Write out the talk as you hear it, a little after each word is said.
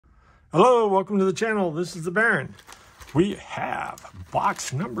Hello, welcome to the channel. This is the Baron. We have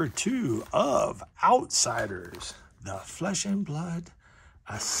box number 2 of Outsiders, the Flesh and Blood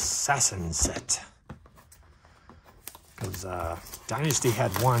Assassin set. Because Dynasty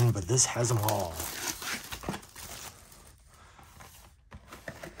had one, but this has them all.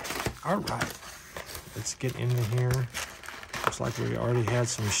 All right, let's get into here. Looks like we already had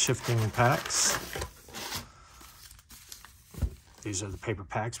some shifting packs. These are the paper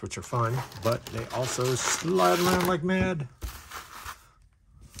packs, which are fun, but they also slide around like mad.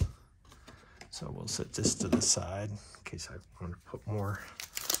 So we'll set this to the side in case I want to put more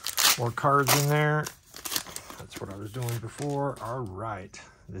cards in there. That's what I was doing before. All right,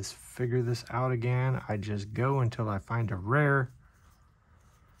 let's figure this out again. I just go until I find a rare.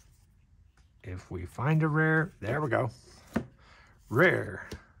 If we find a rare, there we go. Rare,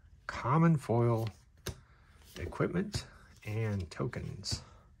 common foil, equipment, and tokens.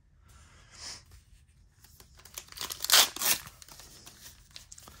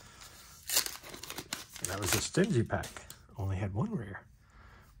 That was a stingy pack. Only had one rare.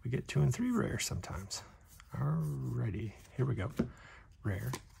 We get 2 and 3 rares sometimes. Alrighty, here we go.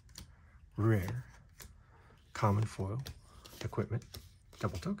 Rare, rare, common foil, equipment,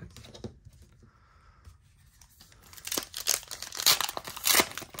 double token.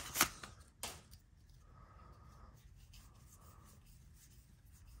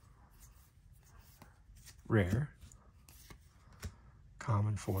 Rare,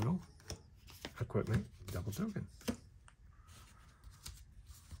 common foil, equipment, double token.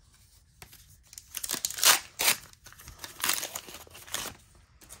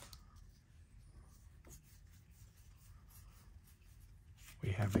 We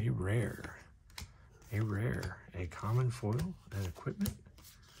have a rare, a common foil, an equipment,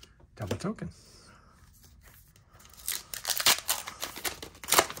 double token.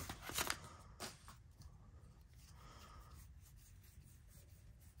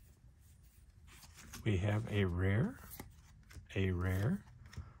 We have a rare,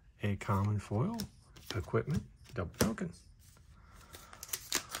 a common foil, equipment, double token.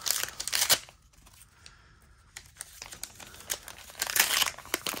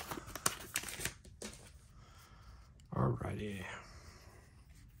 Alrighty.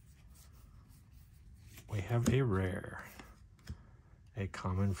 We have a rare, a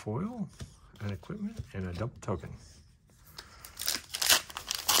common foil, an equipment, and a double token.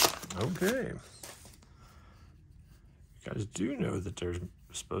 Okay. You guys do know that there's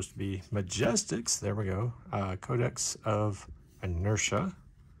supposed to be Majestics. There we go. Codex of Inertia.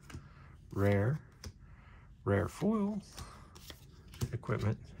 Rare, rare foil,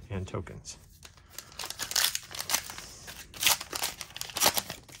 equipment, and tokens.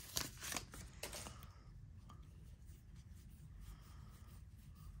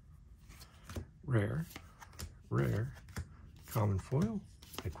 Rare, rare, common foil,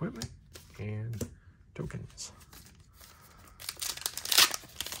 equipment, and tokens.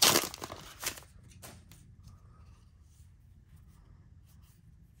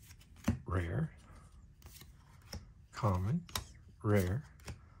 Rare, common, rare,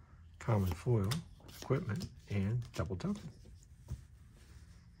 common foil, equipment, and double token.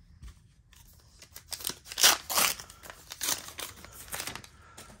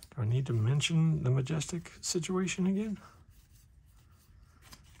 Do I need to mention the Majestic situation again?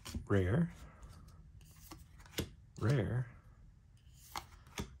 Rare, rare,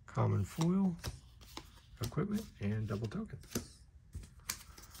 common foil, equipment, and double token.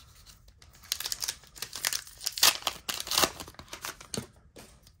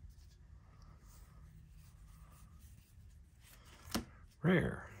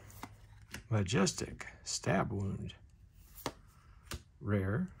 Rare, Majestic, stab wound.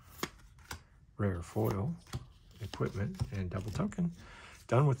 Rare, rare foil, equipment, and double token.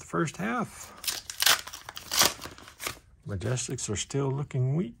 Done with the first half. Majestics are still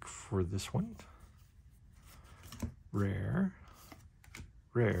looking weak for this one. Rare,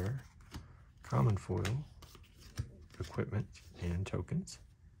 rare, common foil, equipment, and tokens.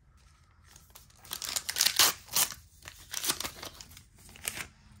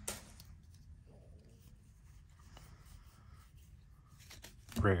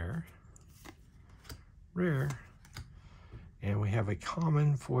 Rare, rare, and we have a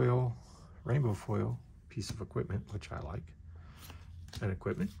common foil, rainbow foil piece of equipment, which I like, an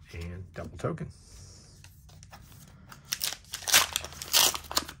equipment, and double token.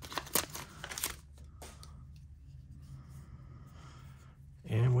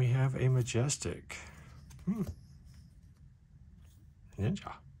 And we have a Majestic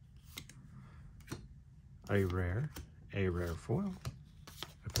Ninja, a rare foil,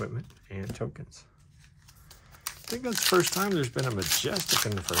 equipment, and tokens. I think that's the first time there's been a Majestic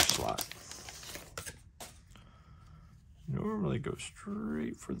in the first slot. Normally go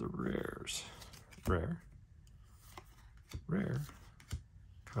straight for the rares. Rare, rare,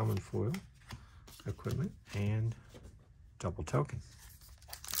 common foil, equipment, and double token.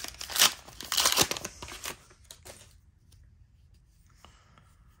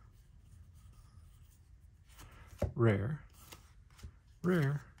 Rare,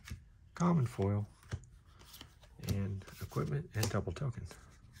 rare, common foil, and equipment, and double token.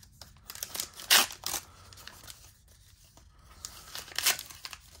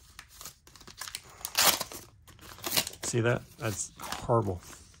 See that? That's horrible.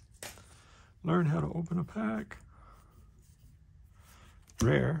 Learn how to open a pack.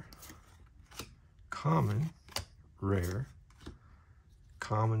 Rare, common, rare,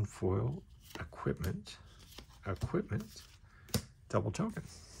 common foil, equipment, equipment, double token.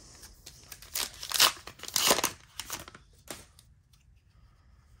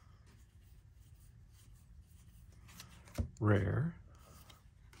 Rare,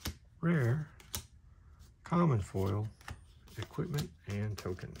 rare, common foil, equipment, and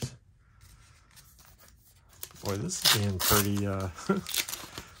tokens. Boy, this is being pretty,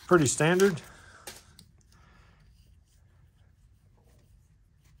 pretty standard.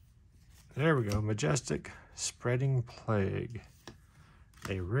 There we go, Majestic Spreading Plague.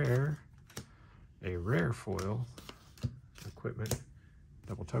 A rare foil, equipment,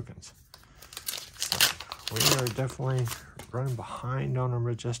 double tokens. So we are definitely running behind on our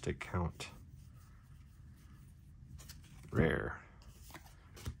Majestic count. Rare,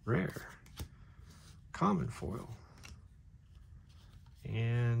 rare, common foil,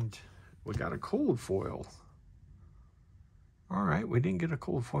 and we got a cold foil. All right, we didn't get a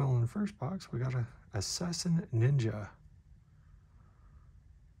cold foil in the first box. We got a Assassin Ninja.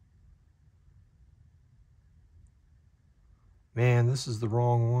 Man, this is the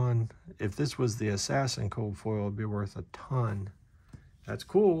wrong one. If this was the Assassin cold foil, it'd be worth a ton. That's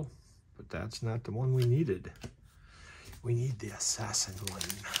cool, but that's not the one we needed. We need the Assassin one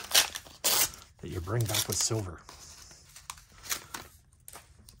that you bring back with silver.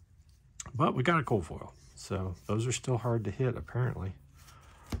 But we got a cold foil, so those are still hard to hit, apparently.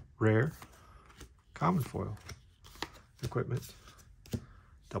 Rare, common foil, equipment,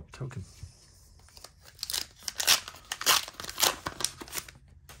 double token.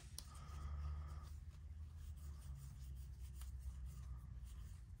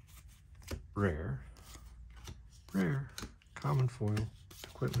 Rare, rare, common foil,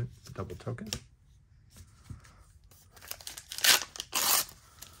 equipment, double token.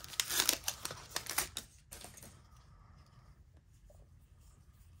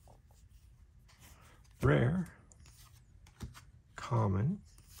 Rare, common,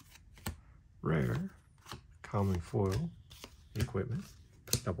 rare, common foil, equipment,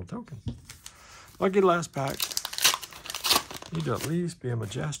 double token. Lucky last pack. Need to at least be a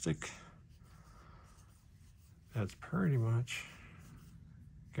Majestic. That's pretty much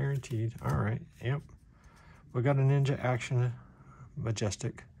guaranteed. All right, yep. We got a Ninja Action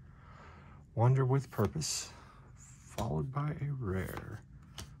Majestic. Wonder with Purpose, followed by a rare,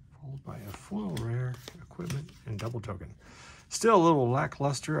 followed by a foil rare, equipment, and double token. Still a little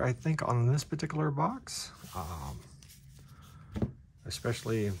lackluster, I think, on this particular box,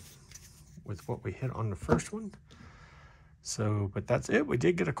 especially with what we hit on the first one. So, but that's it. We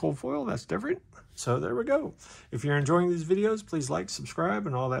did get a cold foil. That's different. So there we go. If you're enjoying these videos, please like, subscribe,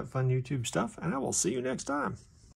 and all that fun YouTube stuff. And I will see you next time.